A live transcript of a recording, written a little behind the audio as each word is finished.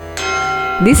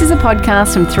This is a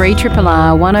podcast from 3RRR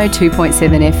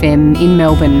 102.7 FM in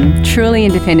Melbourne, truly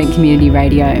independent community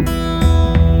radio.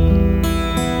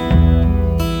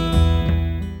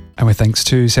 And with thanks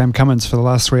to Sam Cummins for the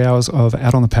last 3 hours of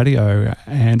Out on the Patio.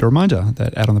 And a reminder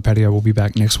that Out on the Patio will be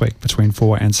back next week between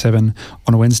 4 and 7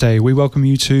 on a Wednesday. We welcome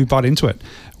you to bite into it,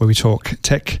 where we talk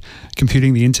tech,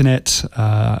 computing, the internet,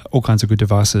 all kinds of good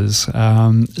devices.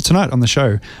 Tonight on the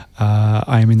show,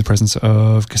 I am in the presence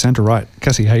of Cassandra Wright.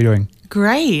 Cassie, how are you doing?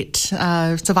 Great.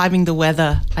 Surviving the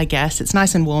weather, I guess. It's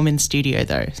nice and warm in studio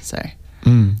though, so...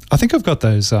 I think I've got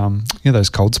those, those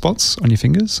cold spots on your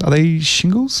fingers. Are they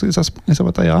shingles? Is that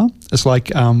what they are? It's like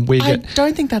where you get... I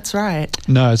don't think that's right.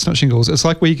 No, it's not shingles. It's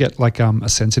like where you get like a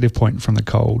sensitive point from the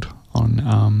cold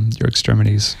on your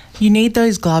extremities. You need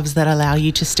those gloves that allow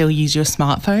you to still use your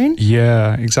smartphone.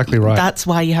 Yeah, exactly right. That's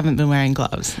why you haven't been wearing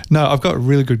gloves. No, I've got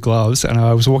really good gloves, and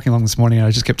I was walking along this morning and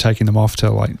I just kept taking them off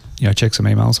to check some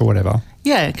emails or whatever.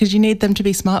 Yeah, because you need them to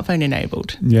be smartphone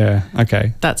enabled. Yeah,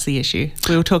 okay. That's the issue.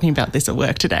 We were talking about this at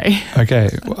work today. Okay,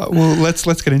 well, let's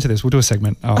get into this. We'll do a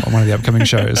segment on one of the upcoming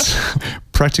shows.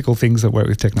 Practical things that work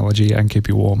with technology and keep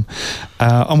you warm.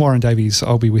 I'm Warren Davies.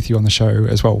 I'll be with you on the show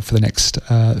as well for the next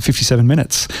 57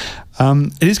 minutes.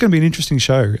 It is going to be an interesting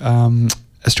show.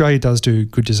 Australia does do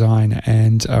good design,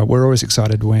 and we're always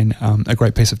excited when a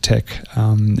great piece of tech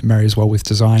marries well with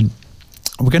design.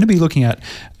 We're going to be looking at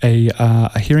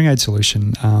a hearing aid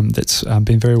solution that's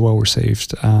been very well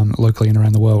received locally and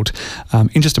around the world.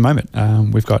 In just a moment,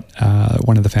 we've got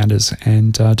one of the founders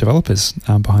and developers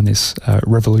behind this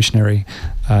revolutionary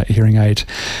hearing aid.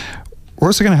 We're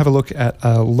also going to have a look at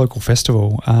a local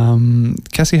festival.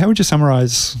 Cassie, how would you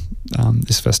summarise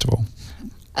this festival?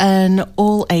 An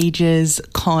all-ages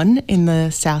con in the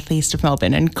southeast of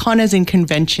Melbourne, and con as in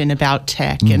convention about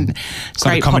tech and it's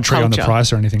great not a commentary pop on the culture.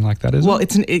 price or anything like that, is Well,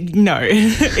 it?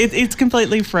 it's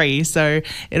completely free, so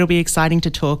it'll be exciting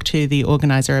to talk to the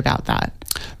organiser about that.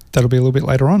 That'll be a little bit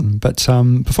later on. But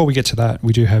before we get to that,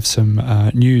 we do have some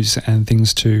news and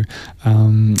things to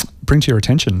bring to your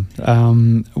attention.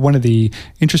 One of the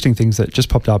interesting things that just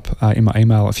popped up in my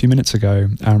email a few minutes ago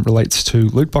relates to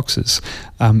loot boxes.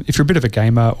 If you're a bit of a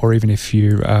gamer, or even if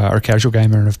you are a casual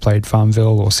gamer and have played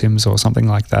Farmville or Sims or something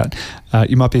like that,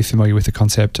 you might be familiar with the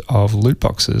concept of loot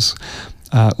boxes.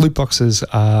 Loot boxes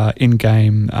are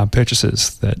in-game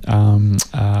purchases that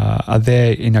are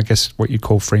there in, I guess, what you'd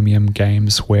call freemium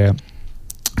games, where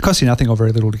it costs you nothing or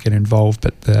very little to get involved,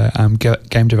 but the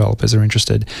game developers are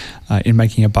interested in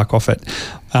making a buck off it.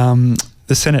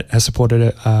 The Senate has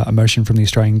supported a motion from the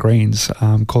Australian Greens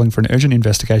calling for an urgent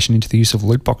investigation into the use of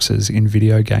loot boxes in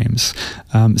video games.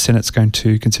 The Senate's going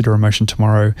to consider a motion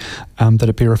tomorrow that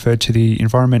it be referred to the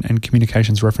Environment and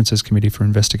Communications References Committee for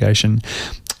investigation.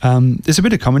 There's a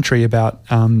bit of commentary about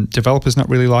developers not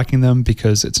really liking them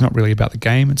because it's not really about the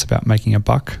game, it's about making a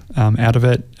buck out of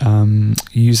it.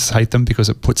 Users hate them because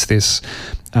it puts this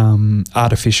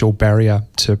artificial barrier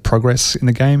to progress in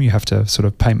the game. You have to sort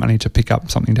of pay money to pick up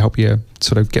something to help you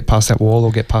sort of get past that wall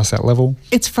or get past that level.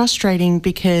 It's frustrating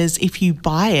because if you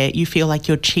buy it, you feel like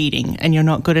you're cheating and you're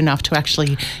not good enough to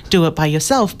actually do it by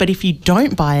yourself. But if you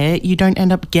don't buy it, you don't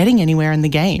end up getting anywhere in the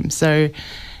game. So,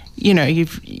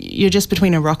 you're just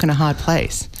between a rock and a hard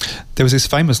place. There was this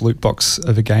famous loot box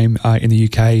of a game in the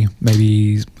UK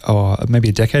maybe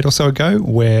a decade or so ago,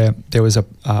 where there was a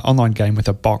online game with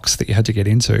a box that you had to get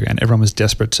into, and everyone was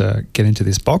desperate to get into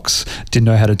this box, didn't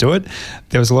know how to do it.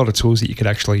 There was a lot of tools that you could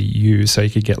actually use, so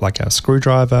you could get like a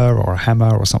screwdriver or a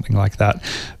hammer or something like that.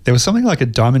 There was something like a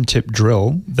diamond tip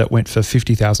drill that went for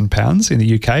 £50,000 in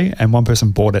the UK, and one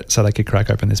person bought it so they could crack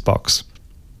open this box.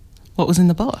 What was in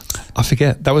the box? I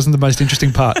forget. That wasn't the most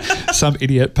interesting part. Some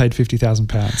idiot paid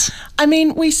 £50,000. I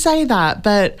mean, we say that,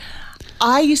 but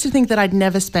I used to think that I'd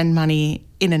never spend money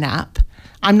in an app.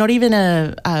 I'm not even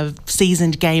a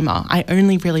seasoned gamer. I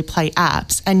only really play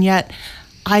apps, and yet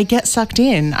I get sucked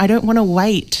in. I don't want to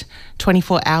wait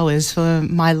 24 hours for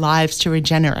my lives to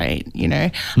regenerate,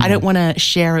 I don't want to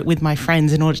share it with my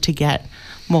friends in order to get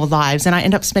more lives, and I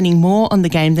end up spending more on the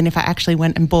game than if I actually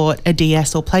went and bought a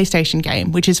DS or PlayStation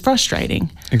game, which is frustrating.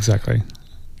 Exactly.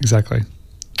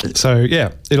 So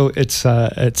yeah,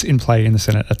 it's in play in the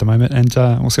Senate at the moment,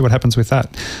 and we'll see what happens with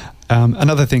that.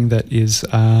 Another thing that is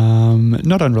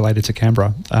not unrelated to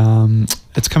Canberra,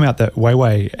 it's come out that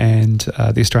Huawei and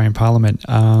the Australian Parliament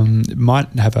might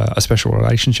have a special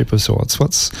relationship of sorts.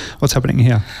 What's happening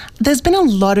here? There's been a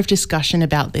lot of discussion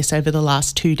about this over the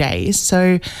last 2 days.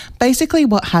 So basically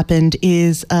what happened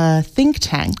is a think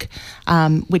tank,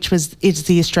 which is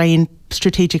the Australian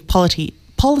Strategic Policy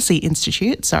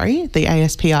Institute, the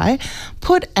ASPI,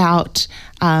 put out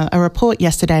a report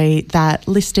yesterday that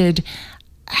listed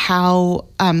how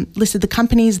listed the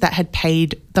companies that had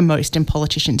paid the most in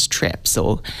politicians' trips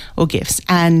or gifts,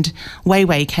 and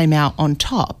Weiwei came out on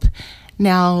top.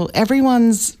 Now,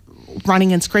 everyone's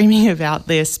running and screaming about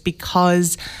this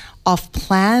because of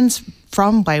plans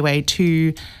from Weiwei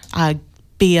to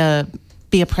be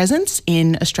a presence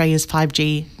in Australia's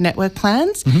 5G network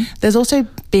plans. There's also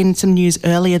been some news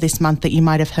earlier this month that you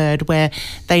might have heard where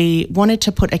they wanted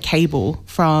to put a cable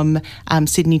from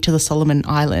Sydney to the Solomon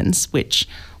Islands, which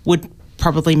would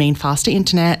probably mean faster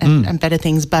internet and better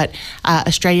things, but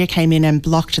Australia came in and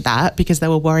blocked that because they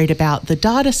were worried about the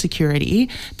data security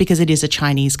because it is a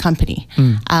Chinese company.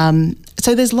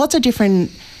 So there's lots of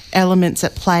different elements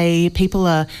at play. People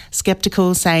are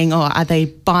skeptical, saying, are they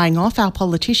buying off our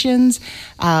politicians?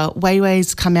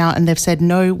 Weiwei's come out and they've said,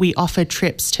 no, we offer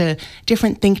trips to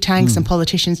different think tanks and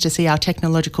politicians to see our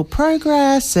technological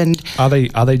progress. And are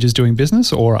they just doing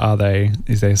business, or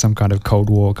is there some kind of Cold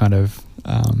War kind of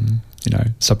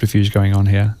subterfuge going on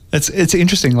here? It's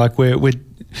interesting. Like we're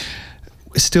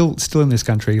still in this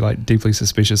country, like deeply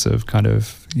suspicious of kind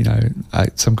of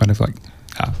some kind of like.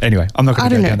 Anyway, I'm not going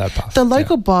to go down that path. The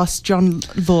local boss, John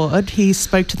Lord, he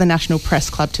spoke to the National Press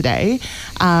Club today,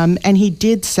 and he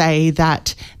did say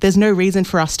that there's no reason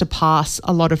for us to pass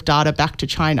a lot of data back to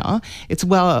China. It's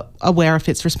well aware of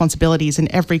its responsibilities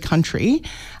in every country.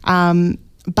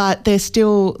 But there's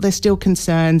still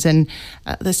concerns, and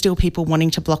there's still people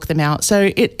wanting to block them out.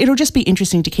 So it'll just be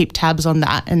interesting to keep tabs on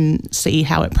that and see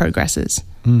how it progresses.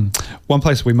 One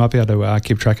place we might be able to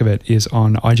keep track of it is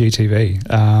on IGTV.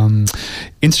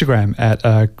 Instagram at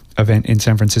an event in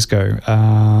San Francisco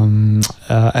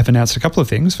have announced a couple of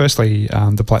things. Firstly,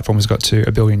 the platform has got to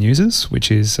 1 billion users,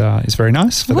 which is very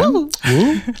nice for them.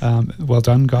 Woo. Well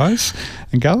done, guys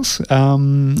and gals.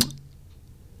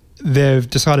 They've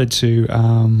decided to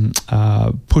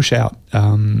push out,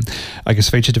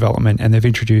 feature development, and they've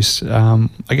introduced,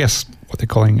 what they're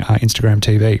calling Instagram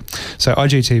TV. So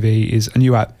IGTV is a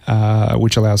new app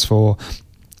which allows for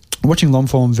watching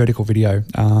long-form vertical video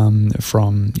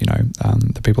from,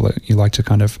 the people that you like to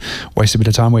kind of waste a bit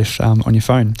of time with on your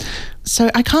phone. So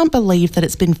I can't believe that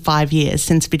it's been 5 years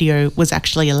since video was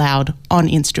actually allowed on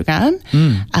Instagram.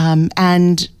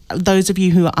 And those of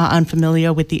you who are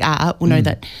unfamiliar with the app will know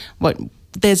that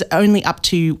there's only up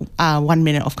to 1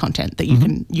 minute of content that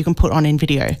you can put on in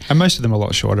video, and most of them are a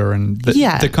lot shorter. And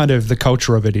the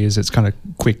culture of it is it's kind of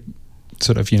quick,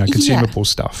 sort of consumable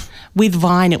stuff. With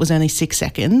Vine, it was only 6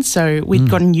 seconds, so we'd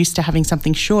gotten used to having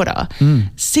something shorter.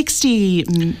 60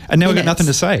 and now we've got nothing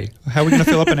to say. How are we going to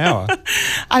fill up an hour?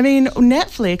 I mean,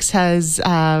 Netflix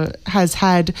has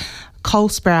had Cole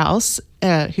Sprouse,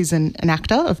 who's an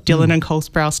actor of Dylan and Cole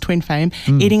Sprouse twin fame,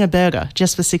 eating a burger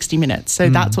just for 60 minutes. So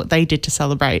that's what they did to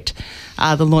celebrate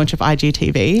the launch of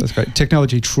IGTV. That's great.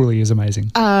 Technology truly is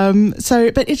amazing.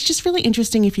 But it's just really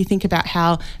interesting if you think about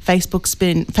how Facebook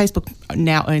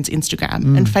now owns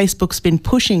Instagram, and Facebook's been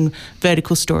pushing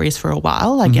vertical stories for a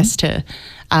while, I guess, to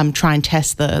try and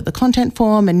test the content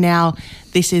form, and now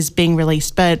this is being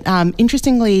released. But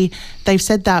interestingly, they've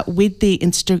said that with the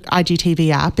IGTV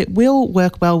app, it will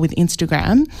work well with Instagram,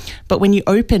 but when you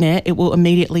open it, it will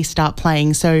immediately start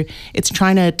playing. So it's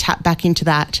trying to tap back into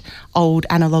that old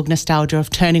analog nostalgia of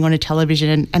turning on a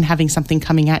television and having something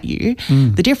coming at you.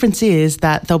 The difference is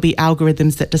that there'll be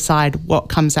algorithms that decide what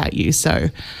comes at you. So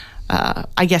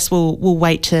I guess we'll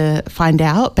wait to find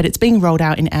out, but it's being rolled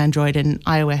out in Android and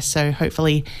iOS, so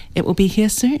hopefully it will be here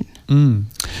soon.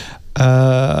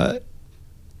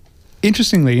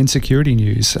 Interestingly, in security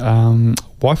news,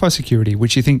 Wi-Fi security,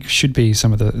 which you think should be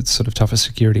some of the sort of toughest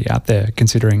security out there,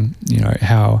 considering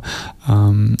how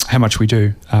much we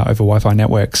do over Wi-Fi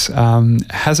networks,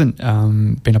 hasn't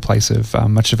been a place of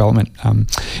much development.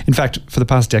 In fact, for the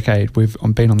past decade, we've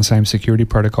been on the same security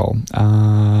protocol,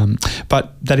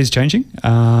 but that is changing.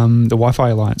 The Wi-Fi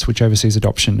Alliance, which oversees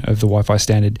adoption of the Wi-Fi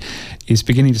standard, is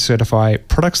beginning to certify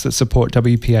products that support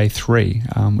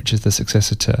WPA3, which is the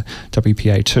successor to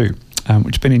WPA2,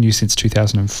 which has been in use since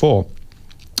 2004.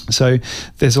 So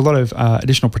there's a lot of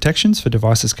additional protections for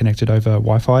devices connected over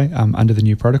Wi-Fi under the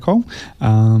new protocol.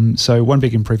 So one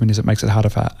big improvement is it makes it harder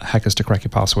for hackers to crack your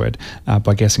password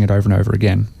by guessing it over and over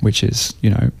again, which is,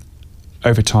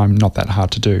 over time, not that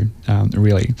hard to do,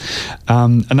 really.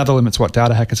 Another limit's what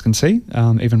data hackers can see,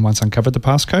 even once uncovered the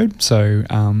passcode. So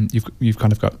you've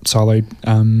kind of got siloed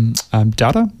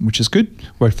data, which is good.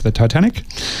 Worked for the Titanic.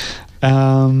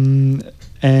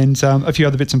 And a few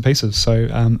other bits and pieces. So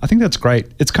I think that's great.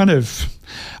 It's kind of,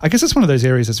 I guess it's one of those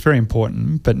areas that's very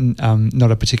important, but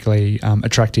not a particularly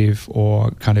attractive,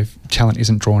 or kind of talent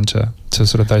isn't drawn to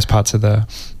sort of those parts of the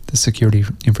security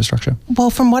infrastructure. Well,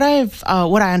 from what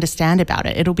I understand about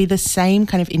it, it'll be the same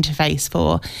kind of interface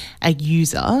for a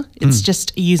user. It's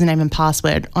just a username and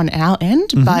password on our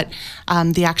end, but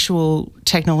the actual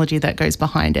technology that goes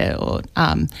behind it, or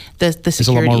the security, is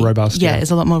a lot more robust. Yeah,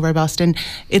 is a lot more robust, and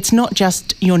it's not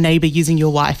just your neighbour using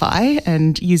your Wi-Fi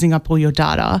and using up all your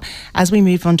data. As we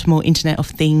move on to more Internet of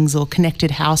Things or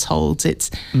connected households,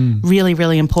 it's really,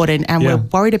 really important. And we're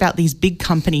worried about these big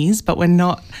companies, but we're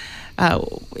not.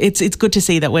 It's good to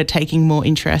see that we're taking more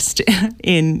interest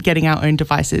in getting our own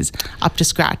devices up to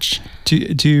scratch. Do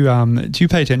you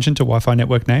pay attention to Wi-Fi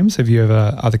network names? Have you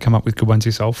ever either come up with good ones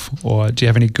yourself, or do you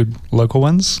have any good local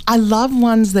ones? I love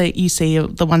ones that you see,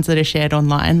 the ones that are shared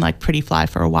online, like Pretty Fly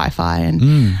for a Wi-Fi,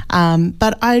 and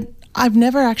but I've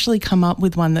never actually come up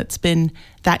with one that's been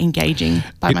that engaging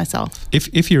by myself.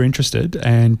 If you're interested,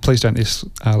 and please don't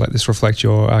let this reflect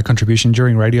your contribution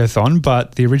during Radiothon,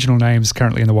 but the original names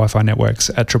currently in the Wi-Fi networks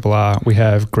at Triple R, we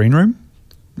have Green Room.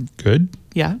 Good.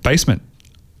 Yeah. Basement.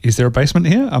 Is there a basement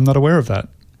here? I'm not aware of that.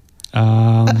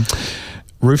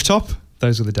 Rooftop.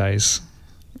 Those were the days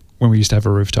when we used to have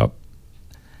a rooftop.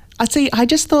 I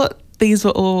just thought these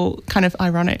were all kind of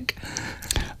ironic.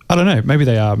 I don't know. Maybe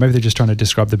they are. Maybe they're just trying to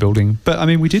describe the building. But I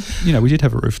mean, we did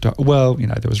have a rooftop. Well,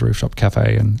 there was a rooftop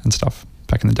cafe and stuff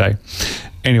back in the day.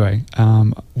 Anyway,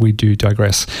 we do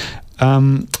digress.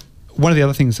 One of the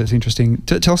other things that's interesting,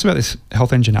 tell us about this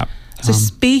Health Engine app. So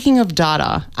speaking of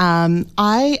data,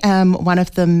 I am one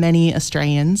of the many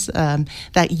Australians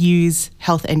that use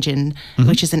Health Engine,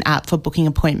 which is an app for booking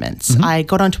appointments. I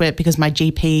got onto it because my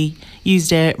GP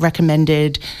used it,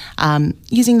 recommended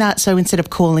using that. So instead of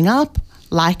calling up,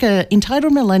 like an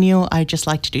entitled millennial, I just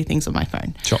like to do things on my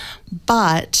phone. Sure.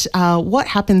 But what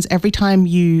happens every time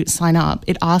you sign up,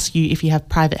 it asks you if you have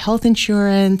private health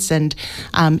insurance, and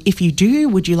if you do,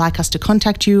 would you like us to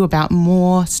contact you about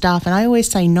more stuff? And I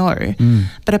always say no.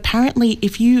 But apparently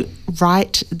if you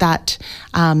write that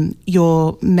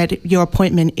your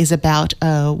appointment is about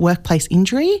a workplace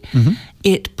injury,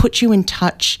 it puts you in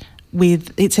touch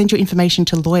with, it sends your information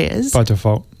to lawyers by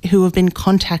default who have been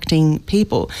contacting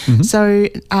people. So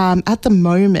at the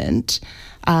moment,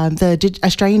 the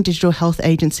Australian Digital Health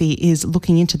Agency is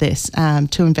looking into this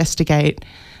to investigate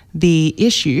the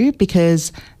issue,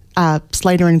 because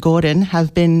Slater and Gordon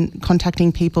have been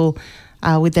contacting people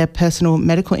with their personal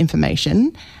medical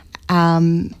information,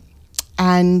 and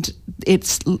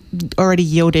it's already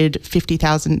yielded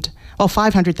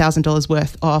 $500,000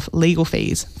 worth of legal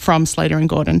fees from Slater and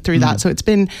Gordon through that. So it's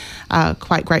been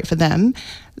quite great for them.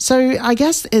 So I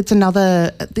guess it's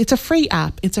a free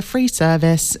app. It's a free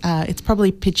service. It's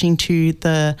probably pitching to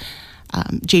the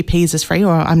GPs as free,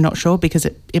 or I'm not sure, because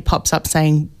it pops up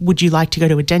saying, would you like to go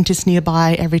to a dentist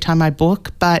nearby every time I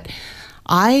book? But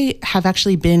I have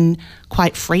actually been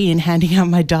quite free in handing out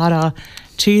my data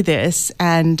to this,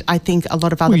 and I think a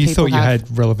lot of other people thought you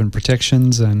had relevant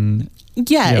protections and...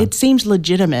 Yeah, it seems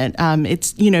legitimate.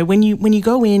 It's, when you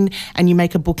go in and you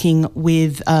make a booking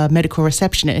with a medical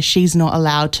receptionist, she's not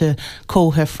allowed to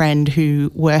call her friend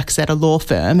who works at a law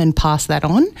firm and pass that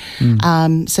on.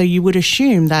 So you would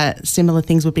assume that similar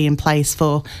things would be in place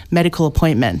for medical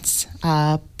appointments,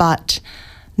 but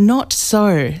not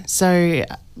so. So,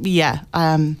 yeah,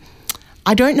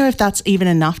 I don't know if that's even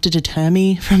enough to deter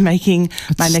me from making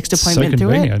my next appointment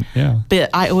through it. Yeah.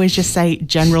 But I always just say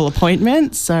general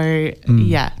appointment. So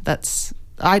yeah,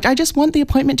 I just want the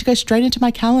appointment to go straight into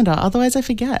my calendar. Otherwise I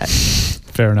forget.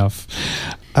 Fair enough.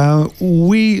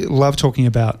 We love talking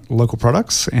about local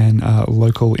products and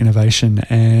local innovation,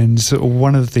 and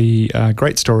one of the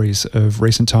great stories of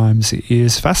recent times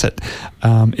is Facet.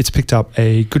 It's picked up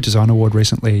a Good Design Award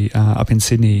recently up in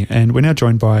Sydney, and we're now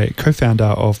joined by co-founder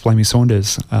of Blamey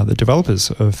Saunders, the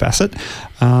developers of Facet,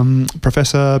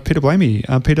 Professor Peter Blamey.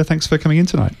 Peter, thanks for coming in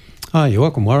tonight. Oh, you're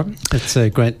welcome, Warren. It's a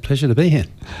great pleasure to be here.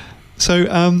 So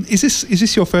is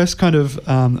this your first kind of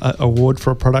award for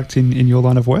a product in your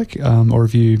line of work, or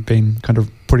have you been kind of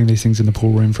putting these things in the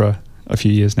pool room for a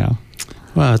few years now?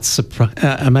 Well, it's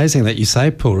amazing that you say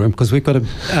pool room, because we've got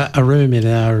a room in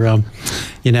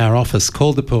our office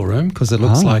called the pool room, because it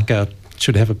looks like it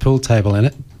should have a pool table in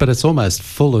it, but it's almost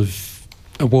full of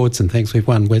awards and things we've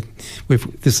won.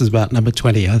 This is about number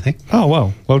 20, I think. Oh,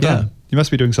 well done. Yeah. You must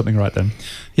be doing something right then.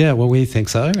 Yeah, well, we think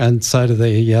so, and so do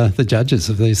the judges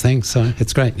of these things. So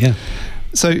it's great. Yeah.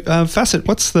 So Facet,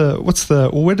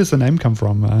 where does the name come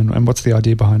from, and what's the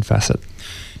idea behind Facet?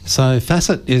 So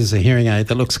Facet is a hearing aid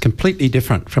that looks completely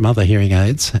different from other hearing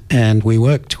aids, and we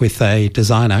worked with a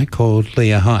designer called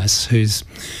Leah Heiss, who's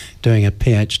doing a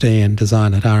PhD in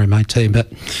design at RMIT,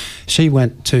 but she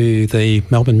went to the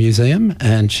Melbourne Museum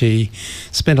and she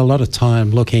spent a lot of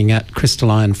time looking at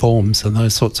crystalline forms and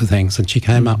those sorts of things, and she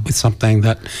came up with something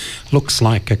that looks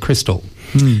like a crystal.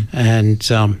 And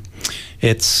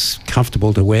it's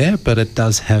comfortable to wear, but it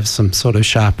does have some sort of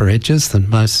sharper edges than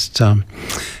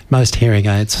most hearing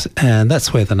aids, and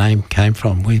that's where the name came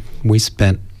from. We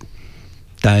spent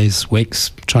days,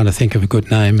 weeks trying to think of a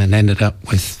good name and ended up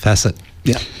with Facet.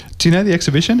 Yeah. Do you know the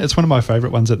exhibition? It's one of my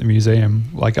favourite ones at the museum.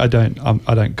 Like I don't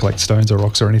collect stones or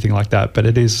rocks or anything like that, but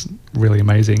it is really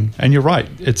amazing. And you're right,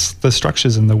 it's the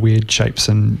structures and the weird shapes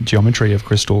and geometry of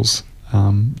crystals.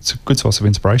 It's a good source of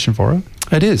inspiration for it.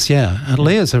 It is, yeah.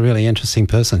 Leah's a really interesting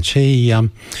person. She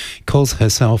calls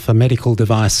herself a medical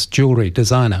device jewellery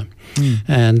designer.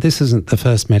 And this isn't the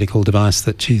first medical device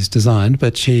that she's designed,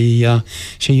 but she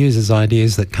uses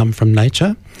ideas that come from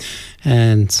nature.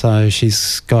 And so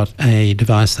she's got a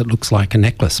device that looks like a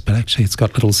necklace, but actually it's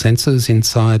got little sensors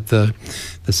inside the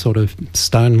sort of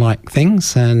stone-like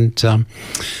things, and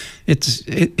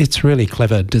it's really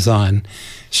clever design.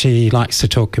 She likes to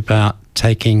talk about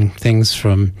taking things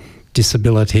from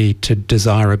disability to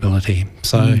desirability.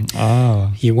 So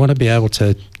you want to be able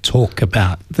to talk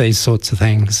about these sorts of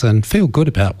things and feel good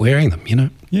about wearing them, you know?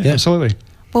 Yeah. Absolutely.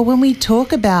 Well, when we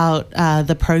talk about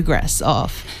the progress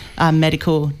of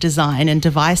medical design and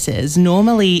devices,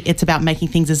 normally it's about making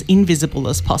things as invisible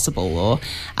as possible, or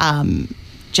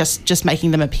just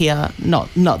making them appear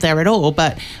not there at all.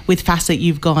 But with Facet,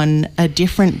 you've gone a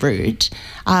different route.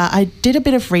 I did a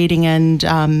bit of reading,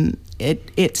 and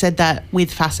it said that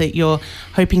with Facet, you're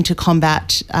hoping to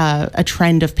combat a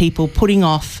trend of people putting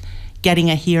off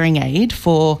getting a hearing aid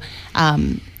for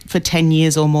 10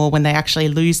 years or more when they actually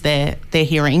lose their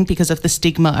hearing because of the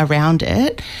stigma around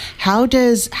it. How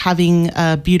does having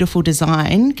a beautiful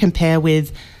design compare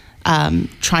with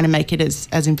trying to make it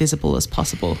as invisible as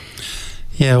possible?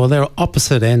 Yeah, well, there are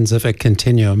opposite ends of a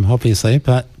continuum, obviously,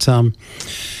 but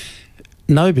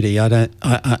nobody, I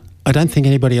don't think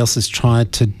anybody else has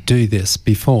tried to do this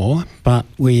before, but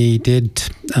we did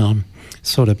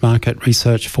sort of market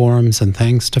research forums and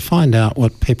things to find out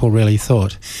what people really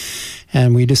thought.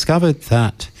 And we discovered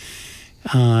that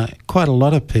quite a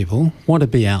lot of people want to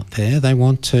be out there. They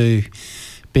want to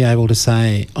be able to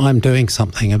say, I'm doing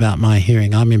something about my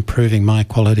hearing. I'm improving my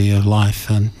quality of life.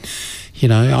 And, you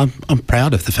know, I'm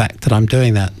proud of the fact that I'm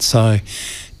doing that. So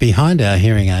behind our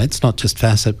hearing aids, not just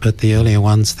Facet, but the earlier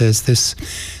ones, there's this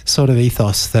sort of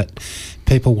ethos that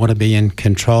people want to be in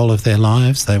control of their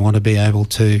lives. They want to be able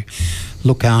to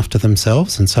look after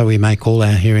themselves. And so we make all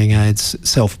our hearing aids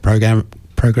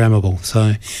self-programmable.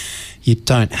 So you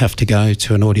don't have to go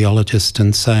to an audiologist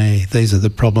and say, these are the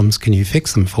problems, can you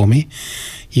fix them for me?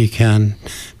 You can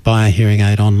buy a hearing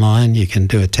aid online, you can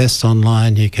do a test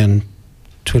online, you can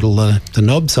twiddle the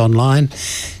knobs online,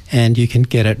 and you can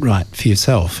get it right for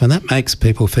yourself. And that makes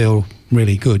people feel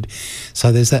really good.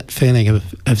 So there's that feeling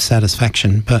of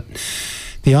satisfaction. But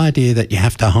the idea that you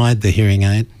have to hide the hearing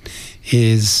aid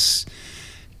is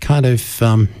kind of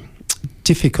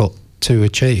difficult to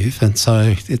achieve, and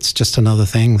so it's just another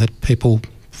thing that people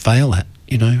fail at,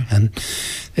 you know, and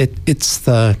it's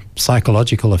the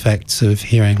psychological effects of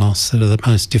hearing loss that are the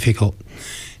most difficult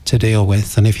to deal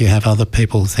with. And if you have other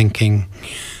people thinking,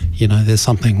 you know, there's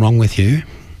something wrong with you,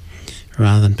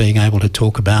 rather than being able to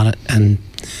talk about it and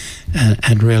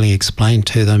really explain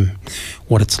to them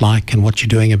what it's like and what you're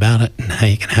doing about it and how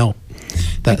you can help,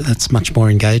 that's much more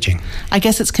engaging. I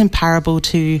guess it's comparable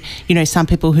to, you know, some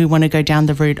people who want to go down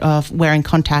the route of wearing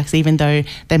contacts even though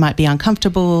they might be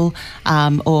uncomfortable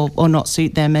or not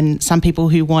suit them, and some people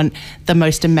who want the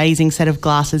most amazing set of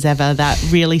glasses ever that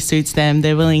really suits them.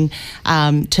 They're willing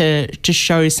to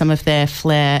show some of their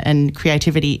flair and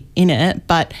creativity in it.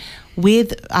 But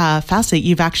with Facet,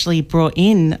 you've actually brought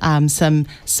in some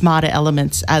smarter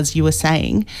elements, as you were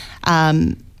saying.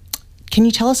 Can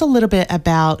you tell us a little bit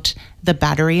about the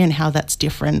battery and how that's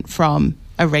different from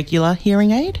a regular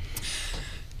hearing aid?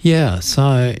 Yeah,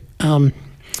 so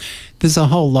there's a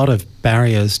whole lot of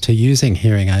barriers to using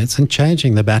hearing aids, and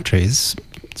changing the batteries,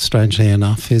 strangely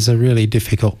enough, is a really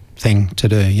difficult thing to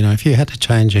do. You know, if you had to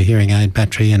change a hearing aid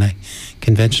battery in a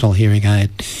conventional hearing aid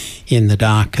in the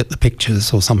dark at the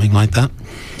pictures or something like that,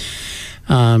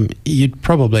 you'd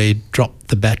probably drop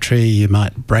the battery, you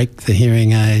might break the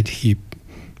hearing aid,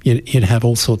 you'd have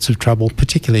all sorts of trouble,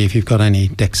 particularly if you've got any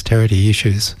dexterity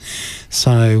issues.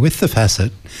 So with the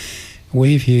Facet,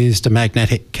 we've used a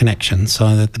magnetic connection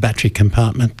so that the battery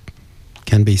compartment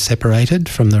can be separated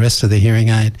from the rest of the hearing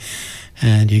aid,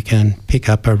 and you can pick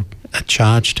up a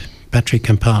charged battery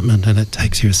compartment, and it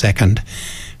takes you a second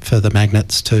for the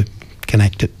magnets to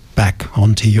connect it back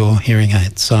onto your hearing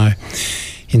aid. So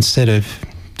instead of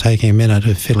taking a minute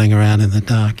of fiddling around in the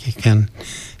dark, you can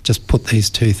just put these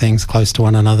two things close to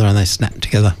one another and they snap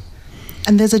together.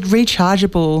 And there's a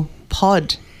rechargeable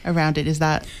pod around it, is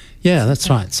that? Yeah, that's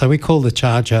right. So we call the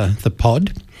charger the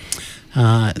pod.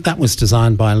 That was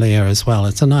designed by Lear as well.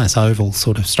 It's a nice oval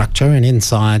sort of structure, and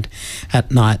inside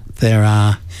at night there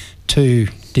are 2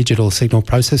 digital signal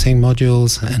processing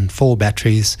modules and 4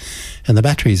 batteries, and the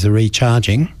batteries are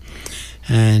recharging.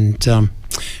 And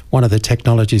one of the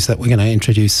technologies that we're going to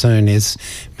introduce soon is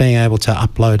being able to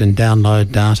upload and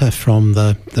download data from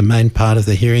the main part of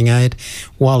the hearing aid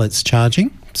while it's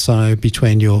charging, so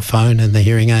between your phone and the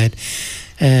hearing aid.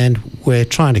 And we're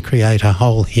trying to create a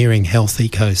whole hearing health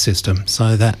ecosystem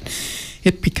so that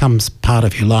it becomes part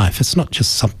of your life. It's not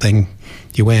just something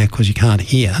you wear because you can't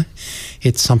hear.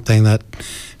 It's something that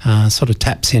sort of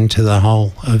taps into the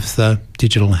whole of the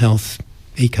digital health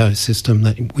ecosystem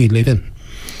that we live in.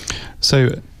 So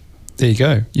there you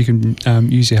go. You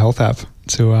can use your health app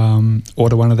to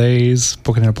order one of these,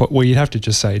 book an appointment. Well, you'd have to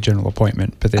just say general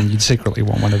appointment, but then you'd secretly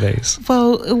want one of these.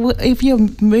 Well, if you're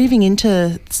moving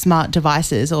into smart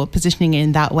devices or positioning it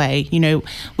in that way,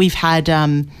 we've had,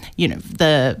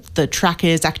 the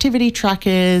trackers, activity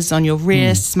trackers on your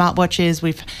wrist, smartwatches.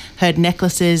 We've heard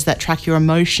necklaces that track your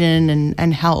emotion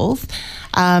and health.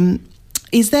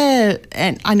 Is there,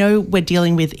 and I know we're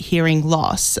dealing with hearing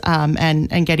loss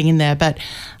and getting in there, but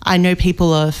I know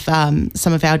people of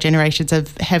some of our generations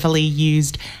have heavily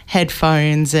used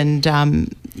headphones and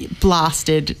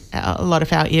blasted a lot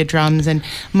of our eardrums and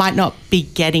might not be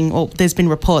getting, or there's been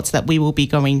reports that we will be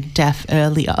going deaf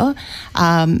earlier.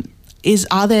 Is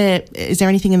there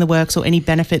anything in the works or any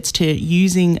benefits to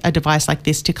using a device like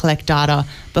this to collect data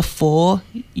before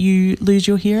you lose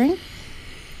your hearing?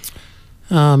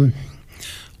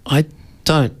 I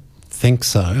don't think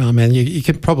so. I mean, you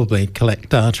could probably collect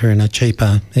data in a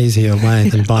cheaper, easier way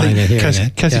than buying a hearing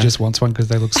aid. Cassie just wants one because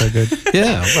they look so good.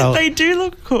 Yeah, well, they do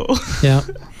look cool. Yeah.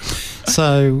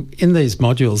 So in these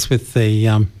modules with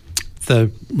the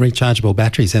rechargeable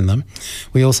batteries in them,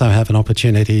 we also have an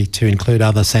opportunity to include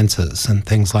other sensors and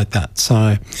things like that.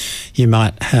 So you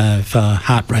might have a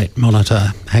heart rate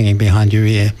monitor hanging behind your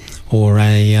ear, or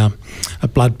a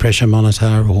blood pressure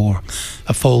monitor, or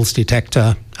a falls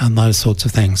detector, and those sorts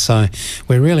of things. So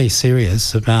we're really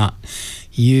serious about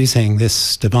using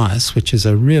this device, which is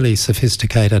a really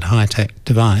sophisticated high-tech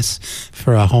device,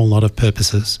 for a whole lot of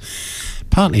purposes.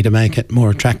 Partly to make it more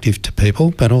attractive to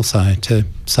people, but also to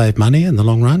save money in the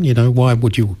long run. Why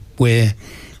would you wear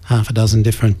half a dozen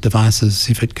different devices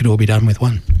if it could all be done with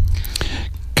one?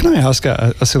 Can I ask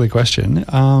a silly question?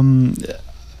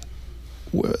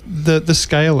 The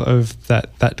scale of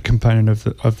that component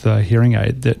of the hearing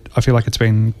aid, that I feel like it's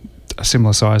been a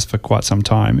similar size for quite some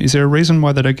time. Is there a reason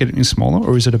why they don't get it any smaller,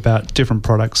 or is it about different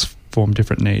products form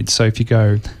different needs? So if you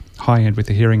go high end with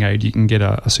the hearing aid, you can get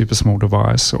a super small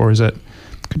device, or is it?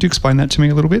 Could you explain that to me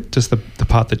a little bit? Just the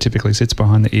part that typically sits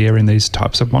behind the ear in these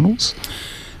types of models?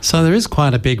 So there is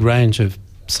quite a big range of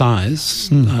size.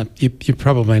 You're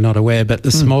probably not aware, but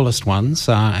the smallest ones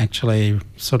are actually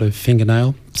sort of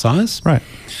fingernail size. Right.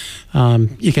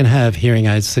 You can have hearing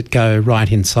aids that go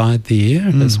right inside the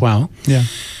ear as well. Yeah.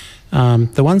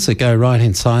 The ones that go right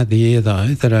inside the ear, though,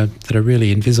 that are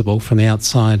really invisible from the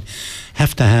outside,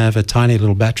 have to have a tiny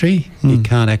little battery. You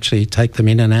can't actually take them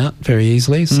in and out very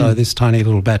easily. So this tiny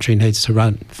little battery needs to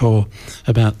run for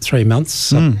about 3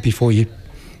 months before you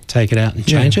take it out and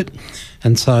change it.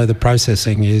 And so the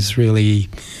processing is really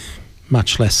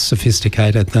much less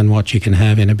sophisticated than what you can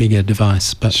have in a bigger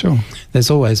device. But sure,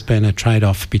 there's always been a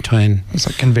trade-off between it's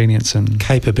like convenience and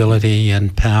capability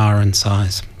and power and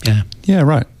size. Yeah. Yeah,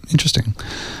 right. Interesting.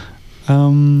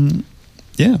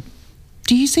 Yeah.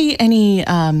 Do you see any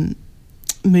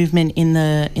movement in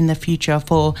the future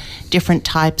for different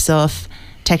types of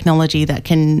technology that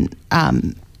can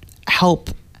help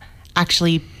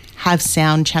actually have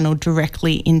sound channeled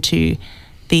directly into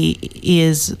the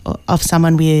ears of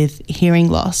someone with hearing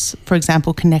loss, for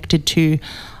example, connected to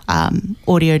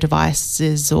audio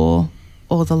devices or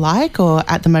the like? Or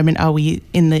at the moment, are we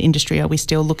in the industry, are we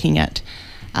still looking at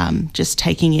just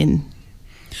taking in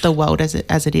the world as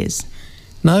it is?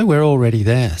 No, we're already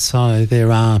there. So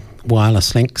there are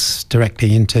wireless links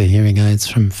directly into hearing aids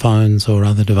from phones or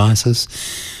other devices.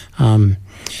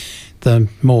 The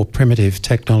more primitive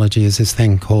technology is this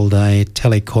thing called a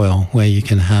telecoil, where you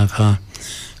can have a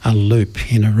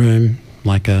loop in a room,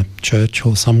 like a church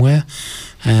or somewhere,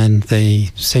 and the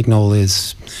signal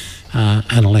is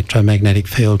an electromagnetic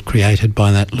field created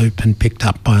by that loop and picked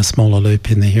up by a smaller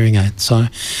loop in the hearing aid. So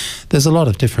there's a lot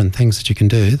of different things that you can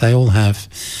do. They all have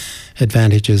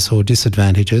advantages or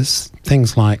disadvantages.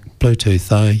 Things like Bluetooth,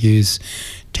 though, use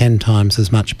 10 times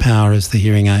as much power as the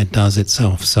hearing aid does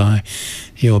itself. So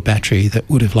your battery that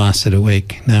would have lasted a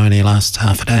week now only lasts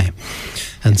half a day.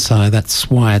 And so that's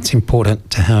why it's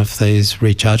important to have these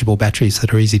rechargeable batteries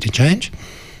that are easy to change.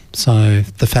 So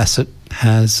the Facet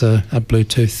has a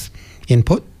Bluetooth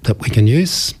input that we can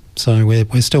use. So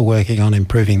we're still working on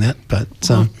improving that, but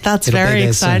that's very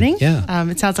exciting. Yeah,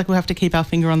 it sounds like we'll have to keep our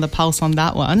finger on the pulse on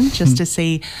that one, just to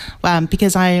see,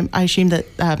 because I assume that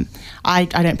I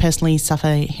don't personally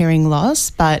suffer hearing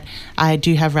loss, but I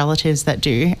do have relatives that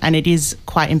do, and it is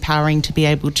quite empowering to be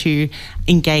able to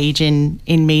engage in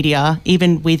media.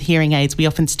 Even with hearing aids, we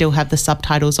often still have the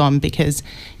subtitles on because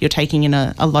you're taking in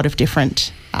a lot of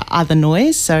different other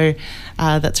noise. So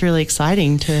that's really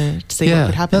exciting to see what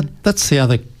could happen. That's the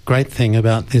other great thing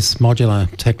about this modular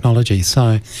technology.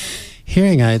 So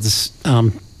hearing aids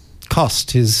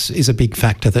cost is a big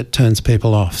factor that turns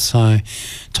people off. So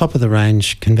top of the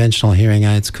range conventional hearing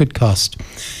aids could cost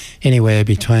anywhere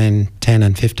between $10,000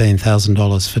 and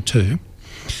 $15,000 for two.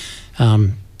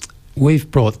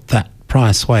 We've brought that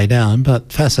price way down,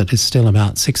 but Facet is still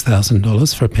about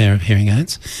 $6,000 for a pair of hearing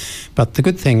aids. But the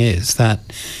good thing is that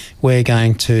we're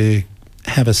going to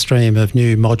have a stream of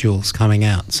new modules coming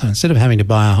out. So instead of having to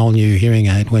buy a whole new hearing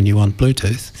aid when you want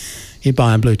Bluetooth, you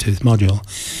buy a Bluetooth module.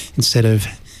 Instead of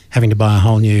having to buy a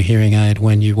whole new hearing aid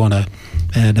when you want to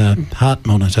add a heart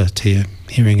monitor to your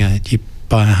hearing aid, you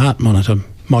buy a heart monitor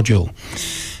module.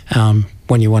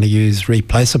 When you want to use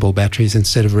replaceable batteries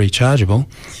instead of rechargeable,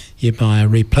 you buy a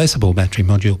replaceable battery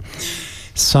module.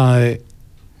 So,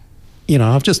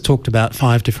 I've just talked about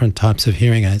 5 different types of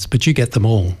hearing aids, but you get them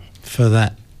all for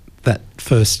that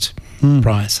first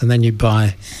price, and then you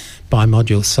buy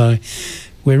modules. So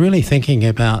we're really thinking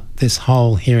about this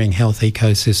whole hearing health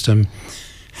ecosystem,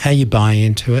 how you buy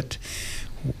into it,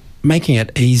 making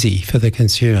it easy for the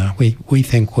consumer. We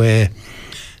think we're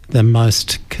the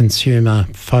most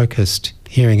consumer-focused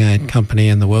hearing aid company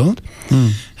in the world,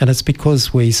 and it's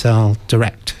because we sell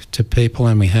direct to people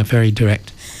and we have very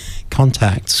direct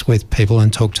contacts with people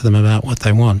and talk to them about what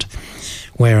they want,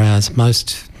 whereas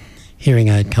most hearing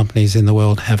aid companies in the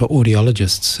world have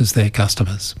audiologists as their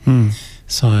customers.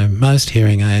 So most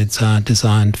hearing aids are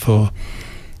designed for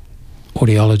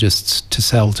audiologists to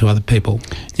sell to other people.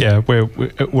 Yeah,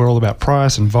 we're all about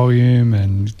price and volume,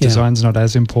 and design's not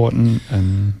as important.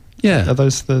 And are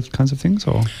those the kinds of things?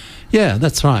 Or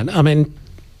that's right. I mean,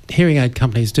 hearing aid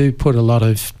companies do put a lot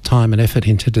of time and effort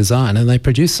into design, and they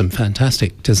produce some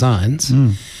fantastic designs.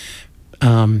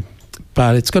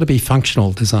 But it's got to be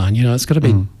functional design. It's got to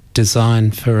be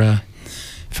designed for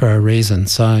a reason.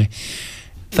 So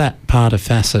that part of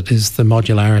Facet is the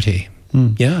modularity.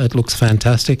 It looks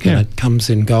fantastic, and it comes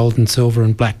in gold and silver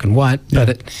and black and white.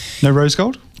 But no rose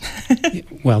gold?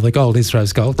 Well, the gold is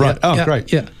rose gold. Right.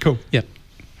 Great. Yeah. Cool. Yeah.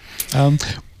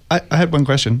 I had one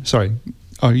question. Sorry.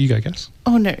 Oh, you go, Cass.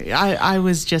 Oh, no. I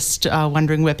was just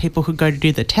wondering where people could go to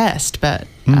do the test, but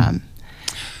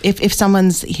if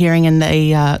someone's hearing and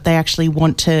they actually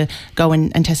want to go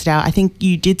and test it out, I think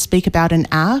you did speak about an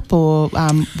app, or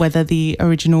whether the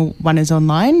original one is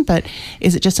online, but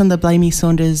is it just on the Blamey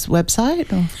Saunders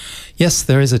website? Or? Yes,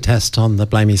 there is a test on the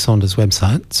Blamey Saunders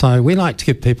website. So we like to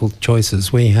give people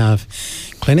choices. We have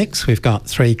clinics. We've got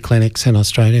 3 clinics in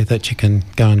Australia that you can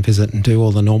go and visit and do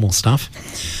all the normal stuff.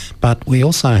 But we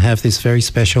also have this very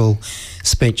special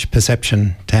speech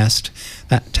perception test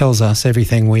that tells us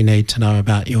everything we need to know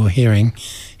about your hearing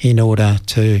in order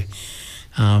to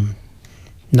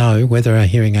know whether a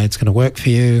hearing aid's going to work for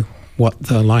you, what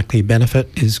the likely benefit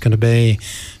is going to be,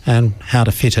 and how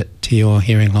to fit it to your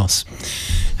hearing loss.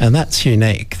 And that's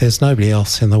unique. There's nobody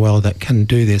else in the world that can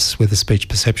do this with a speech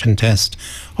perception test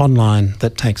online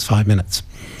that takes 5 minutes.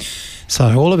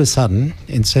 So all of a sudden,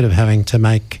 instead of having to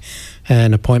make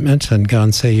an appointment and go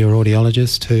and see your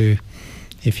audiologist, who,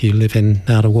 if you live in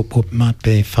Outer Whoop Whoop, might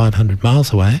be 500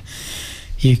 miles away,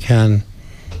 you can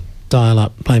dial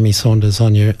up Blamey Saunders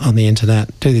on the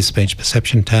internet, do this speech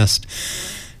perception test,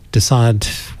 decide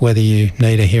whether you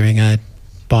need a hearing aid,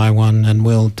 buy one, and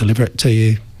we'll deliver it to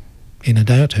you in a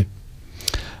day or two.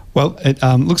 Well, it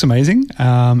looks amazing,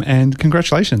 and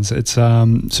congratulations. It's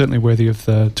certainly worthy of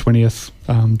the 20th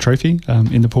trophy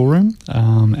in the pool room,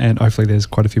 and hopefully there's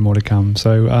quite a few more to come.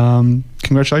 So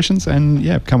congratulations, and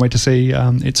can't wait to see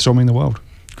it storming the world.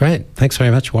 Great. Thanks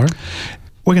very much, Warren.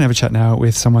 We're going to have a chat now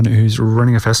with someone who's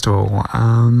running a festival.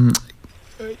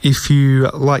 if you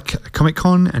like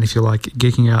Comic-Con and if you like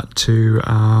geeking out to,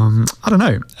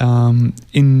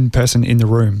 in person in the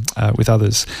room with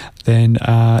others, then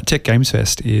Tech Games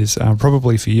Fest is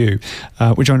probably for you.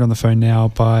 We're joined on the phone now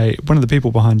by one of the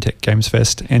people behind Tech Games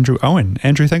Fest, Andrew Owen.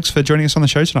 Andrew, thanks for joining us on the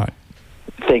show tonight.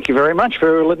 Thank you very much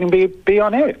for letting me be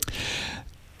on air.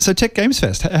 So Tech Games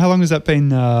Fest, how long has that been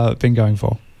going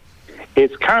for?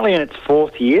 It's currently in its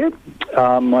fourth year.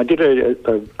 I did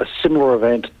a similar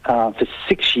event for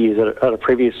 6 years at a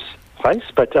previous place,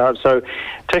 but so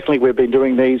technically we've been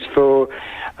doing these for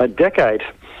a decade.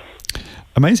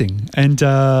 Amazing. And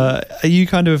are you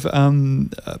kind of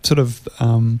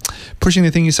pushing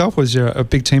the thing yourself? Was there a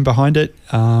big team behind it?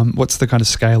 What's the kind of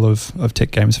scale of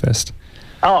Tech Games Fest?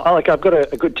 I've got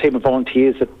a good team of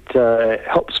volunteers that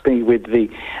helps me with the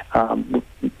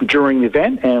during the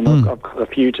event, and I've got a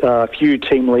few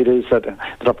team leaders that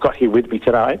I've got here with me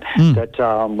today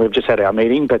that we've just had our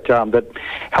meeting, but that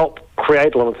help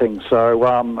create a lot of things. So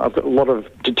I've got a lot of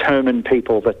determined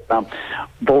people that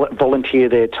volunteer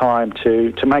their time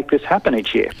to make this happen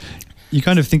each year. You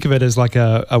kind of think of it as like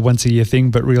a once-a-year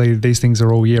thing, but really these things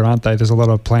are all year, aren't they? There's a lot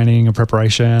of planning and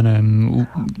preparation and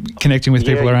connecting with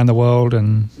people around the world.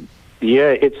 And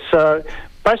yeah, it's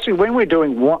basically when we're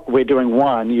doing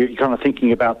one, you're kind of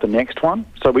thinking about the next one.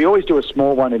 So we always do a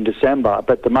small one in December,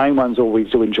 but the main ones always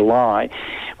do in July.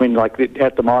 When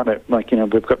at the moment,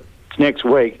 we've got next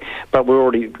week, but we're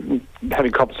already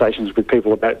having conversations with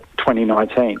people about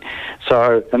 2019.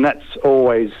 So, and that's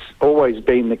always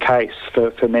been the case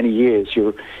for many years.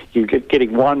 You're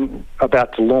getting one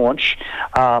about to launch,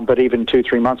 but even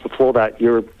 2-3 months before that,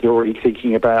 you're already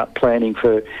thinking about planning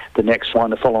for the next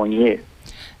one the following year.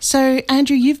 So,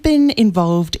 Andrew, you've been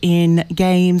involved in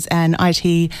games and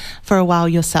IT for a while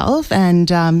yourself, and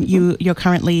you're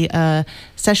currently a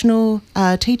sessional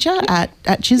teacher at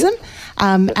Chisholm.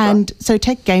 And so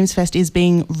Tech Games Fest is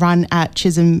being run at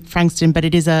Chisholm Frankston, but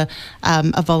it is a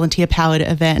volunteer-powered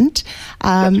event.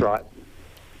 That's right.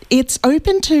 It's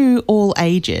open to all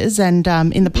ages, and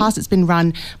in the past it's been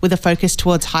run with a focus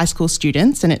towards high school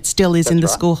students, and it still is in the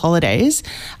school holidays.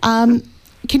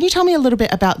 Can you tell me a little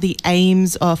bit about the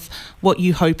aims of what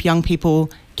you hope young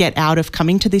people get out of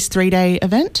coming to this 3-day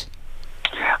event?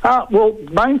 Well,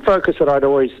 main focus that I'd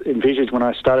always envisaged when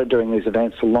I started doing these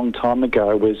events a long time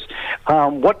ago was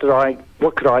what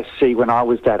could I see when I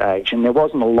was that age, and there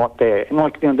wasn't a lot there.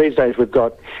 And these days we've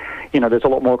got, there's a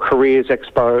lot more careers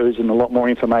exposed and a lot more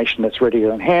information that's ready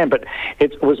on hand. But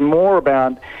it was more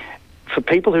about for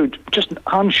people who just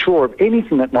unsure of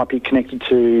anything that might be connected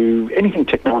to anything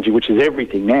technology, which is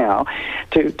everything now,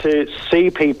 to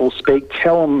see people speak,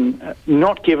 tell them,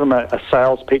 not give them a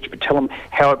sales pitch, but tell them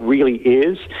how it really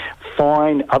is,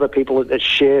 find other people that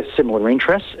share similar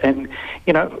interests, and,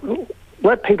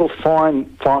 let people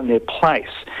find their place.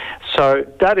 So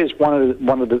that is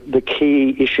one of the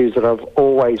key issues that I've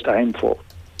always aimed for.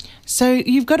 So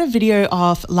you've got a video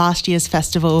of last year's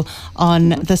festival on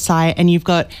the site, and you've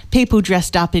got people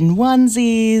dressed up in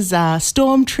onesies,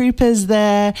 stormtroopers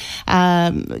there.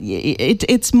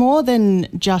 It's more than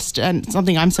just, and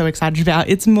something I'm so excited about,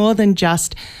 it's more than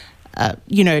just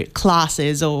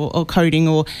classes or coding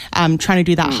or trying to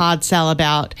do that hard sell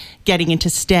about getting into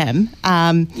STEM.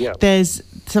 There's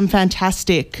some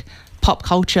fantastic pop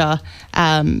culture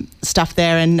stuff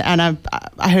there, and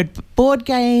I heard board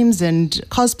games and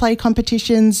cosplay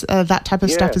competitions, that type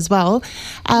of stuff as well.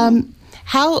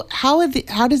 How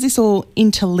does this all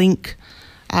interlink?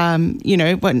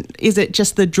 Is it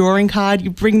just the drawing card? You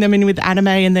bring them in with anime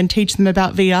and then teach them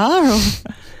about VR?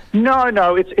 Or?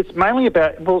 No, it's mainly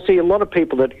about, a lot of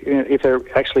people that, if they're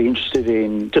actually interested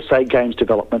in, just say, games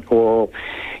development or,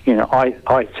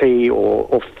 IT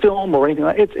or film or anything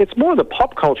like that, it's more of the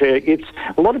pop culture. It's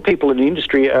a lot of people in the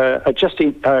industry are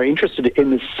interested in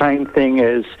the same thing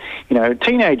as,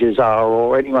 teenagers are,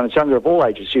 or anyone that's younger of all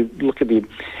ages. You look at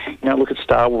look at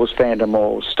Star Wars fandom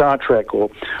or Star Trek or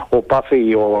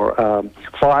Buffy or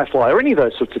Firefly or any of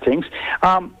those sorts of things.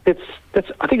 I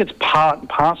think it's part and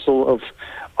parcel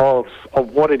of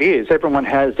what it is. Everyone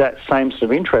has that same sort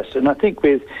of interest, and I think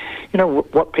with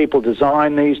what people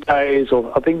design these days,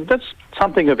 or I think that's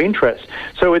something of interest.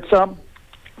 So it's kind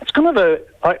of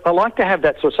I like to have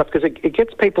that sort of stuff because it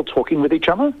gets people talking with each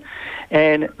other,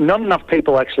 and not enough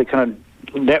people actually kind of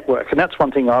network. And that's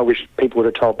one thing I wish people would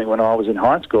have told me when I was in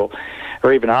high school,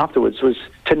 or even afterwards, was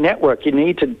to network. You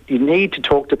need to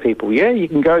talk to people. Yeah, you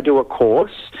can go do a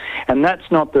course, and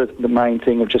that's not the main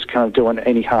thing of just kind of doing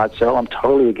any hard sell. I'm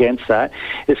totally against that.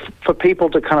 It's for people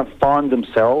to kind of find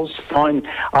themselves, find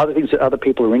other things that other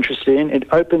people are interested in. It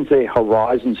opens their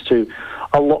horizons to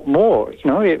a lot more.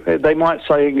 They might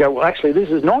say and go, well, actually, this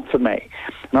is not for me.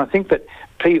 And I think that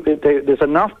there's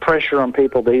enough pressure on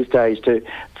people these days to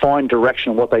find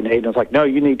direction of what they need. And it's like, no,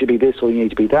 you need to be this or you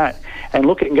need to be that. And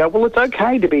look at it and go, well, it's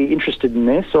okay to be interested in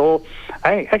this, or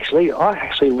hey, I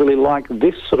actually really like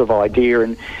this sort of idea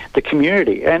in the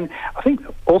community. And I think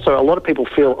also a lot of people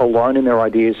feel alone in their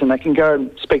ideas, and they can go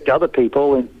and speak to other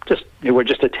people and who are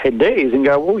just attendees and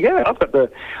go, well, yeah, I've got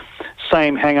the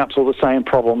same hang-ups or the same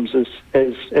problems as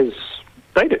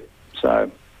they do.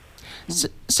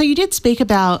 So you did speak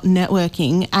about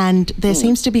networking, and there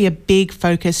seems to be a big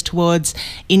focus towards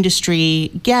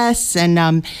industry guests,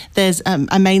 and there's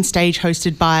a main stage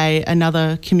hosted by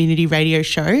another community radio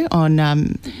show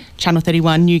on Channel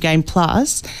 31, New Game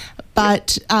Plus.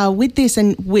 But with this,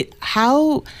 and with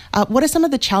what are some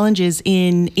of the challenges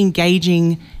in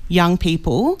engaging young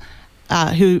people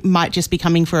who might just be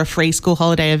coming for a free school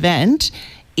holiday event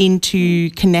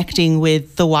into connecting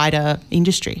with the wider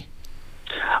industry?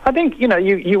 I think,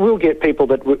 you will get people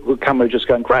that will come and just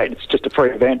going, great, it's just a free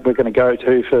event we're going to go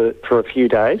to for a few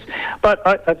days. But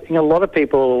I think a lot of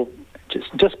people,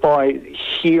 just by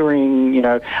hearing,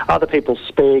 other people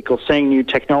speak or seeing new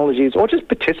technologies or just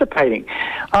participating,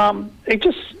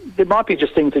 there might be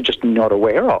just things they're just not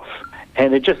aware of.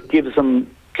 And it just gives them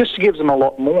a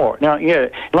lot more. Now,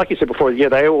 like you said before,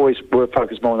 they always were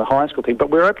focused more on the high school thing,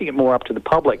 but we're opening it more up to the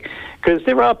public, because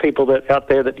there are people out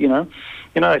there that,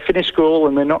 they finish school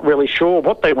and they're not really sure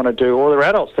what they want to do, or they're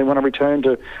adults, they want to return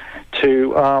to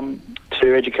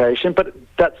education, but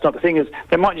that's not the thing, is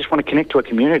they might just want to connect to a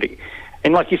community.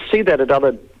 And like you see that at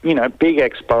other, big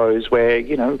expos where,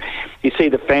 you see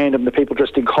the fandom, the people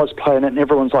dressed in cosplay and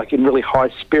everyone's like in really high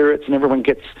spirits and everyone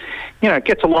gets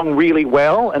along really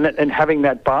well and having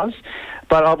that buzz.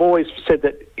 But I've always said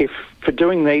that for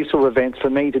doing these sort of events, for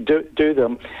me to do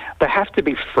them, they have to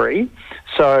be free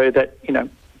so that,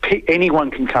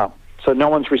 anyone can come. So no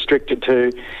one's restricted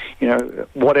to,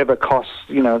 whatever costs,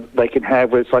 they can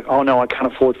have, where it's like, oh no, I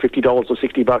can't afford $50 or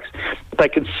 $60. But they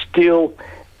can still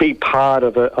be part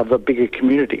of a bigger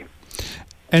community.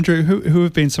 Andrew, who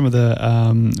have been some of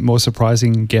the more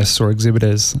surprising guests or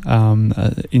exhibitors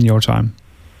in your time,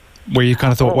 where you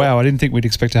kind of thought, wow, I didn't think we'd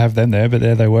expect to have them there, but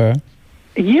there they were?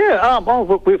 Yeah,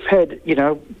 we've had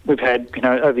over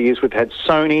the years we've had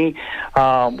Sony,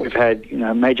 we've had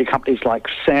major companies like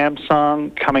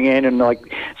Samsung coming in, and like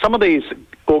some of these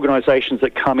organisations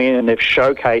that come in and they've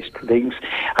showcased things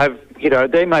have,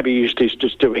 they may be used to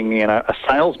just doing a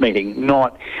sales meeting,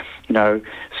 not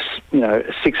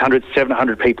 600,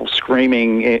 700 people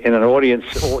screaming in an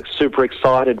audience, all super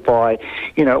excited by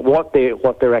what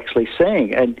they're actually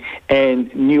seeing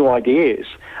and new ideas.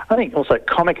 I think also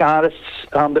comic artists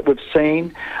that we've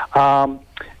seen,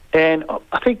 and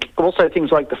I think also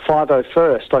things like the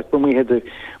 501st, like when we had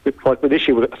with this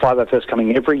year we've got the 501st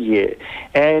coming every year,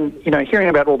 and hearing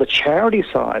about all the charity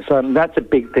sides, that's a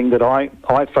big thing that I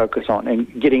focus on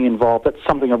and getting involved. That's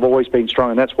something I've always been strong,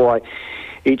 and that's why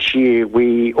each year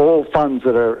all funds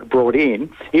that are brought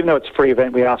in, even though it's a free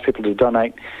event, we ask people to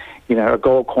donate, a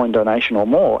gold coin donation or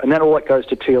more, and then all that goes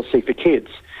to TLC for Kids.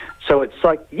 So it's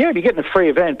like, you're getting a free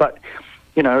event, but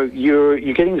you're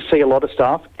getting to see a lot of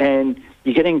stuff, and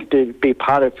you're getting to be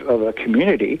part of a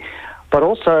community, but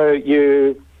also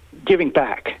you're giving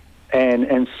back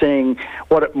and seeing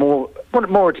what it more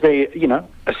to be,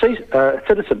 a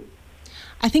citizen.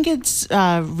 I think it's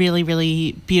really,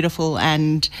 really beautiful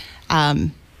and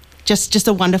just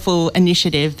a wonderful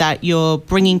initiative that you're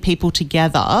bringing people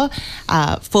together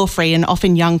for free, and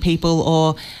often young people,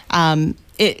 or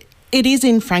it is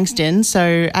in Frankston,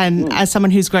 and as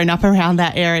someone who's grown up around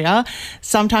that area,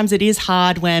 sometimes it is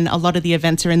hard when a lot of the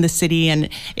events are in the city and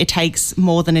it takes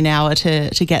more than an hour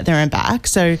to get there and back.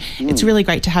 So it's really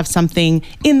great to have something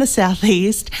in the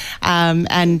southeast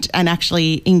and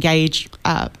actually engage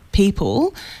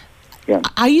people. Yeah.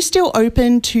 Are you still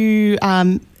open to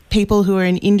people who are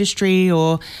in industry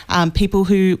or people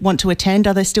who want to attend?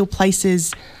 Are there still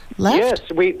places left? Yes,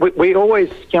 we always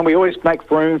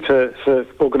make room for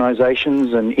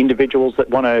organisations and individuals that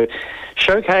want to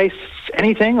showcase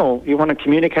anything or you want to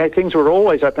communicate things. We're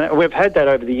always open. And we've had that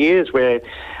over the years where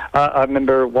I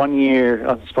remember one year,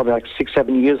 it's probably like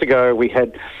 6-7 years ago, we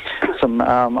had some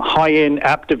high-end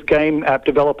game app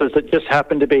developers that just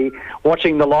happened to be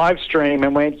watching the live stream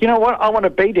and went, you know what, I want to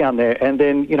be down there. And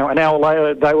then, an hour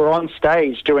later, they were on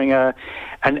stage doing a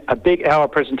big hour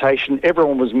presentation.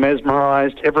 Everyone was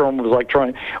mesmerised. Everyone was like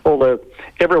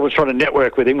everyone was trying to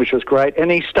network with him, which was great.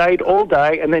 And he stayed all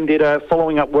day and then did a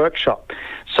following up workshop.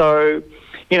 So,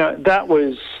 that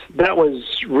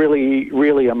was really,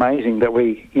 really amazing that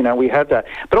we had that.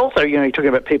 But also, you're talking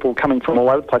about people coming from all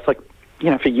over the place. Like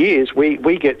for years,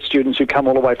 we get students who come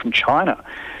all the way from China.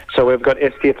 So we've got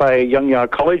STFA Young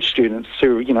Yard College students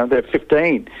who, they're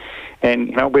 15.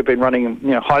 And, we've been running,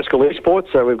 high school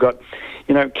esports. So we've got,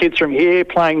 kids from here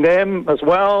playing them as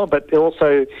well. But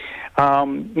also,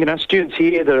 students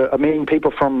here that are meeting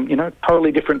people from,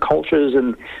 totally different cultures.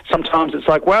 And sometimes it's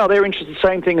like, wow, they're interested in the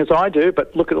same thing as I do.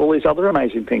 But look at all these other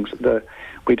amazing things that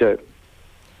we do.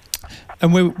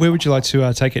 And where would you like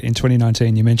to take it in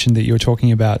 2019? You mentioned that you were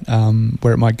talking about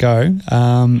where it might go.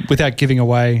 Without giving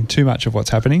away too much of what's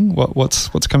happening,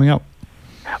 what's coming up?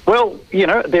 Well,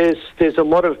 there's a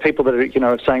lot of people that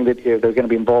are, saying that they're going to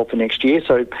be involved for next year.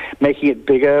 So making it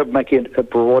bigger, making it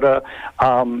broader,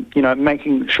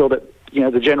 making sure that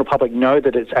the general public know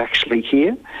that it's actually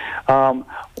here.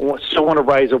 Still want to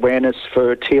raise awareness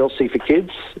for TLC for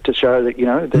kids to show that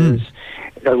there's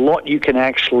a lot you can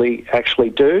actually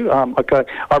do.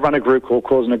 I run a group called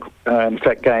Cause and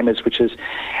Effect Gamers, which is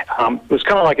it was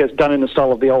kind of like it's done in the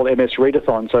style of the old MS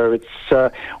Readathon. So it's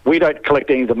we don't collect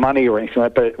any of the money or anything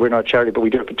like that, but we're not a charity, but we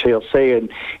do it for TLC,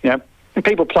 and and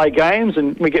people play games,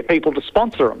 and we get people to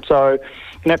sponsor them. So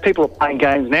people are playing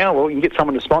games now. Well, you can get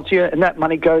someone to sponsor you, and that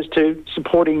money goes to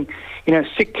supporting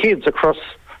sick kids across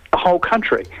the whole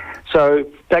country. So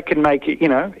that can make it,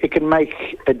 it can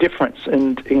make a difference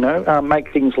and,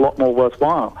 make things a lot more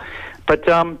worthwhile. But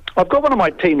I've got one of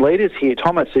my team leaders here,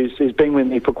 Thomas, who's been with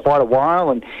me for quite a while,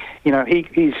 and,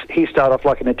 he started off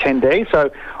like an attendee. So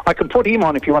I can put him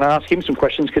on if you want to ask him some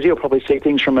questions, because he'll probably see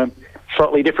things from a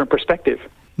slightly different perspective.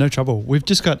 No trouble. We've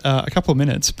just got a couple of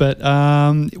minutes, but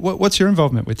what's your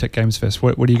involvement with Tech Games Fest?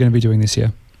 What are you going to be doing this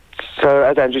year? So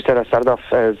as Andrew said, I started off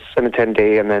as an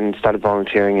attendee and then started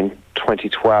volunteering in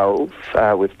 2012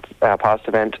 with our past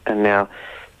event, and now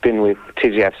been with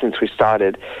TGF since we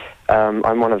started.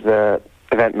 I'm one of the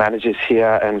event managers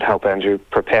here and help Andrew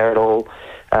prepare it all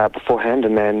beforehand,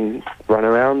 and then run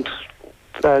around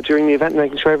during the event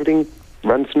making sure everything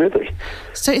runs smoothly.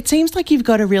 So it seems like you've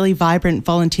got a really vibrant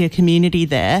volunteer community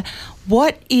there.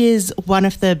 What is one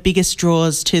of the biggest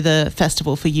draws to the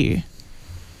festival for you?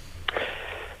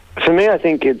 For me, I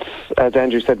think it's, as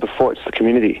Andrew said before, it's the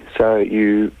community. So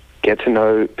you get to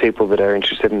know people that are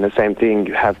interested in the same thing.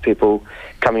 You have people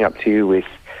coming up to you with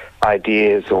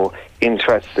ideas or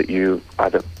interests that you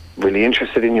either really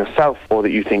interested in yourself or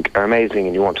that you think are amazing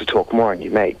and you want to talk more, and you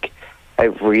make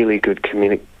a really good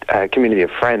community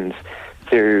of friends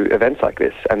through events like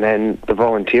this. And then the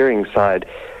volunteering side,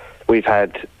 we've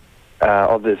had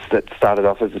others that started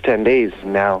off as attendees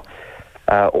and now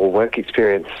or work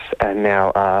experience and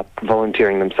now are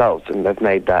volunteering themselves, and they've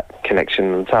made that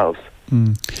connection themselves.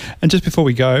 And just before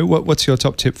we go, what's your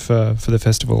top tip for the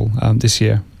festival this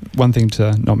year? One thing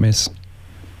to not miss.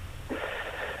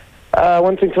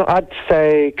 One thing I'd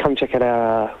say, come check out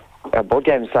our board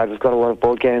game side. We've got a lot of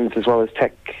board games as well as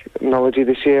technology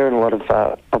this year, and a lot of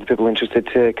other people interested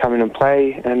to come in and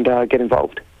play and get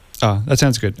involved. Oh, that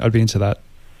sounds good. I'd be into that.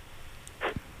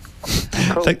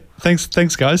 Cool.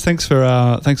 Thanks, guys. Thanks for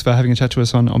having a chat to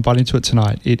us on Bite Into It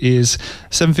tonight. It is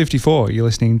 7:54. You're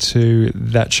listening to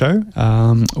That Show.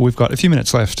 We've got a few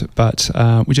minutes left, but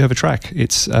we do have a track.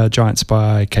 It's Giants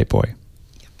by Kate Boy.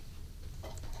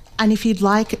 And if you'd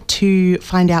like to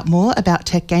find out more about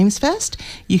Tech Games Fest,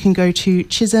 you can go to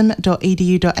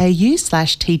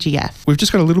chisholm.edu.au/TGF. We've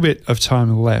just got a little bit of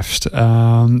time left,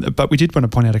 but we did want to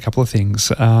point out a couple of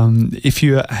things. If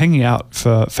you're hanging out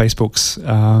for Facebook's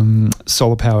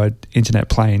solar-powered internet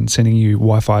plane sending you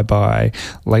Wi-Fi by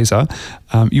laser,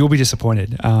 you'll be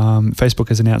disappointed. Facebook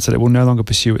has announced that it will no longer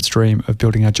pursue its dream of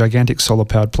building a gigantic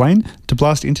solar-powered plane to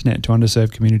blast internet to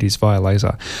underserved communities via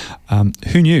laser.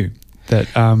 Who knew that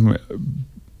blue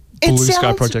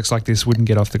sky projects like this wouldn't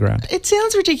get off the ground? It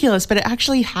sounds ridiculous, but it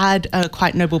actually had a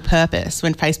quite noble purpose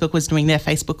when Facebook was doing their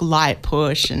Facebook Lite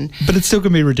push. But it's still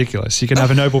going to be ridiculous. You can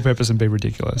have a noble purpose and be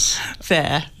ridiculous.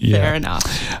 Fair enough.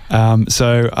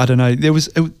 So I don't know. There was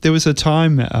a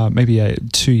time, maybe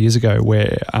 2 years ago,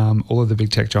 where all of the big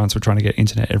tech giants were trying to get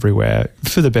internet everywhere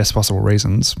for the best possible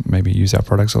reasons. Maybe use our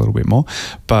products a little bit more.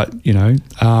 But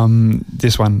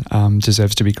this one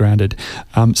deserves to be grounded.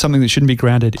 Something that shouldn't be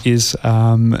grounded is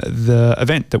the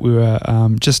event that we were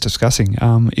just discussing.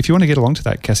 If you want to get along to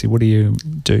that, Cassie, what do you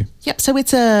do? Yep, so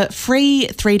it's a free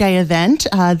 3-day event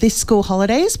this school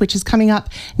holidays, which is coming up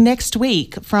next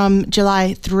week from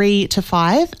July 3 to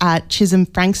 5 at Chisholm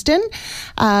Frankston.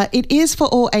 It is for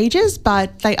all ages,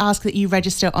 but they ask that you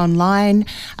register online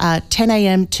 10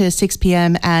 a.m. to 6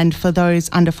 p.m, and for those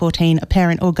under 14, a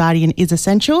parent or guardian is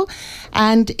essential.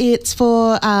 And it's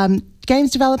for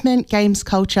games development, games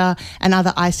culture, and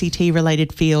other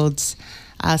ICT-related fields.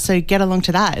 So get along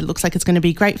to that. It looks like it's going to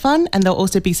be great fun, and there'll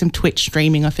also be some Twitch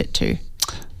streaming of it too.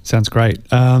 Sounds great.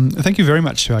 Thank you very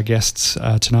much to our guests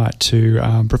tonight,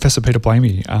 to Professor Peter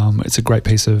Blamey. It's a great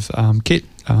piece of kit.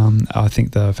 I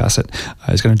think the Facet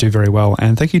is going to do very well.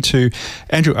 And thank you to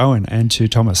Andrew Owen and to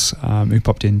Thomas, who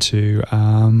popped in to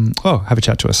have a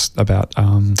chat to us about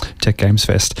Tech Games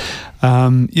Fest.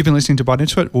 You've been listening to Bite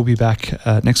Into It. We'll be back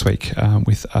next week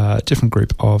with a different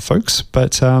group of folks,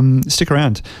 but stick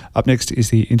around. Up next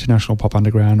is the International Pop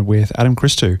Underground with Adam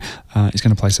Christou. He's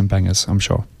going to play some bangers, I'm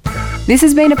sure. This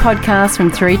has been a podcast from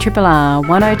 3RRR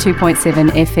 102.7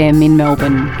 FM in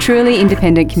Melbourne. Truly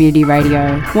independent community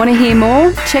radio. Want to hear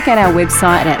more? Check out our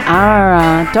website at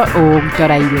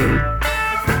rrr.org.au.